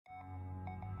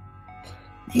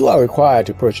You are required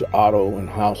to purchase auto and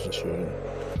house insurance.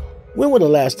 When was the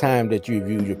last time that you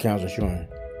reviewed your cancer insurance?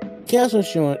 Cancer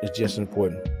insurance is just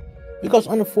important because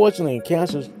unfortunately,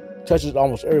 cancer touches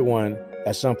almost everyone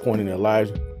at some point in their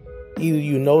lives. Either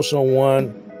you know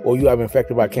someone or you have been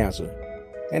affected by cancer.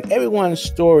 And everyone's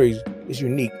story is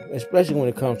unique, especially when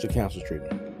it comes to cancer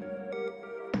treatment.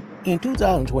 In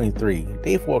 2023,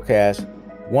 they forecast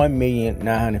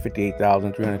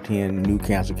 1,958,310 new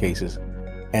cancer cases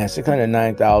and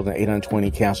 609,820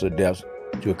 cancer deaths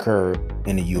to occur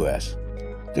in the U.S.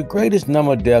 The greatest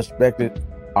number of deaths expected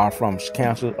are from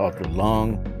cancer of the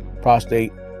lung,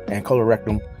 prostate, and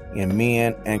colorectal in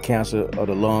men, and cancer of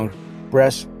the lung,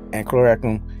 breast, and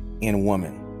colorectal in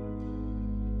women.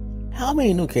 How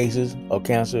many new cases of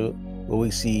cancer will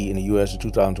we see in the U.S. in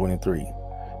 2023?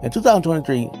 In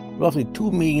 2023, roughly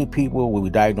 2 million people will be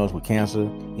diagnosed with cancer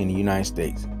in the United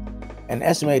States. An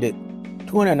estimated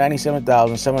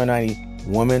 297,790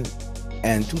 women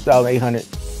and 2,800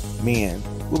 men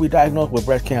will be diagnosed with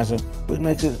breast cancer, which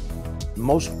makes it the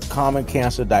most common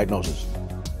cancer diagnosis.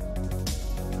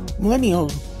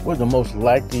 Millennials were the most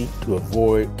likely to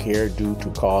avoid care due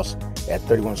to costs at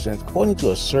 31%, according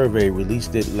to a survey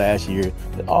released last year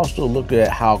that also looked at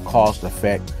how costs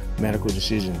affect medical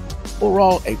decisions.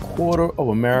 Overall, a quarter of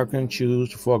Americans choose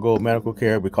to forego medical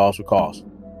care because of cost.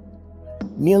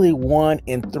 Nearly 1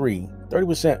 in 3,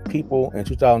 30% people in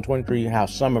 2023 have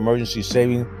some emergency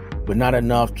savings, but not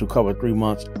enough to cover 3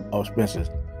 months of expenses.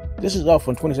 This is up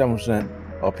from 27%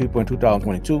 of people in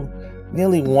 2022.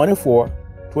 Nearly 1 in 4,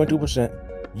 22%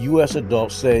 U.S.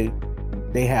 adults say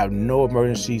they have no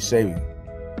emergency savings.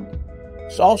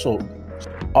 Also,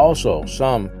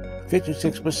 some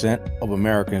 56% of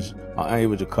Americans are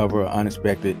unable to cover an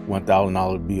unexpected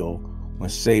 $1,000 bill when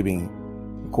saving,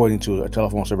 according to a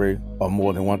telephone survey of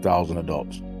more than 1,000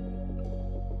 adults.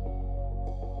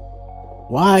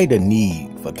 Why the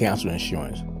need for cancer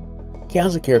insurance?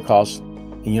 Cancer care costs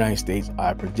in the United States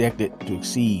are projected to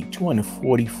exceed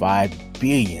 $245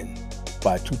 billion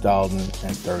by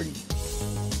 2030.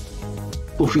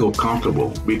 People feel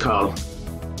comfortable because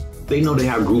they know they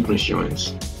have group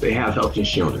insurance, they have health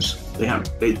insurance, they have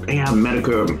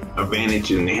Medicare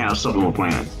Advantage, and they have supplemental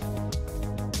plans.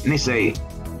 And they say,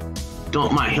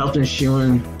 don't my health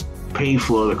insurance pay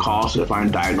for the cost if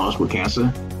I'm diagnosed with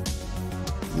cancer?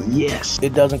 Yes.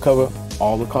 It doesn't cover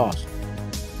all the costs.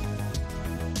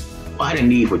 Why the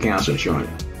need for cancer insurance?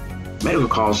 Medical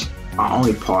costs are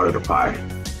only part of the pie.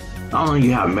 Not only do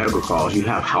you have medical costs, you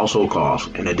have household costs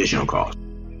and additional costs.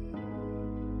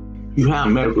 You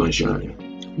have medical insurance,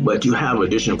 but you have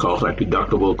additional costs like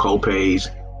deductible, co-pays,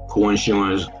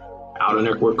 co-insurance,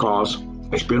 out-of-network costs,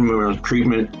 experimental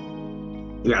treatment.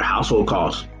 You got household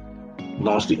costs,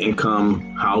 loss of income,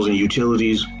 housing,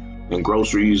 utilities, and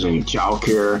groceries, and child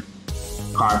care,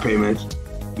 car payments.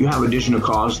 You have additional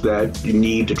costs that you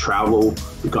need to travel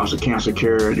because of cancer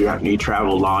care. You need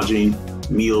travel, lodging,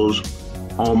 meals,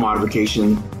 home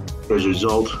modification as a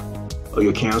result of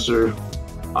your cancer,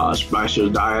 special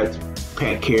diet,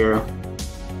 pet care.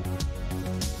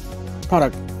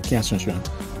 Product cancer insurance.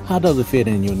 How does it fit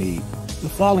in your need? The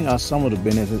following are some of the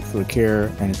benefits for the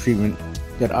care and the treatment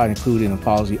that are included in the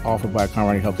policy offered by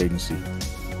Camaraderie Health Agency.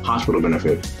 Hospital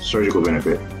benefit, surgical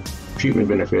benefit, treatment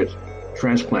benefits,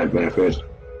 transplant benefits,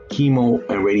 chemo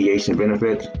and radiation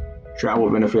benefits, travel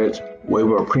benefits,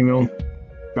 waiver of premium,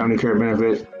 family care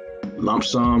benefits, lump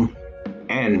sum,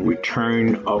 and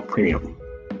return of premium.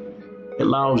 It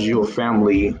allows your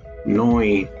family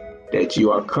knowing that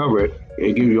you are covered.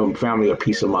 It gives your family a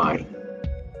peace of mind.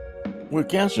 With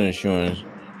cancer insurance,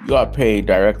 you are paid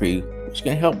directly, which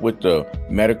can help with the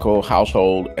medical,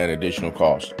 household, and additional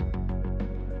costs,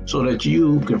 so that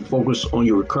you can focus on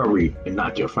your recovery and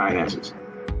not your finances.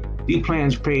 These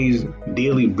plans pays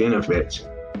daily benefits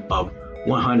of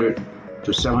 $100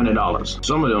 to $700.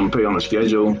 Some of them pay on a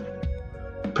schedule,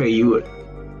 pay you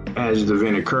as the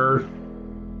event occurred.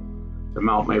 The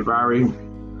amount may vary.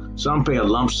 Some pay a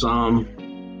lump sum,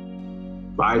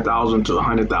 $5,000 to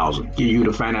 $100,000, give you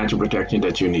the financial protection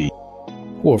that you need.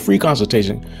 For a free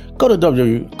consultation, go to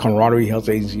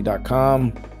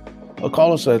www.camaraderiehealthagency.com or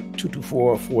call us at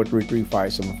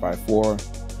 224-433-5754.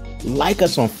 Like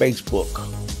us on Facebook.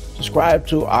 Subscribe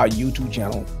to our YouTube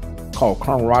channel called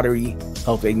Camaraderie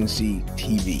Health Agency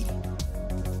TV.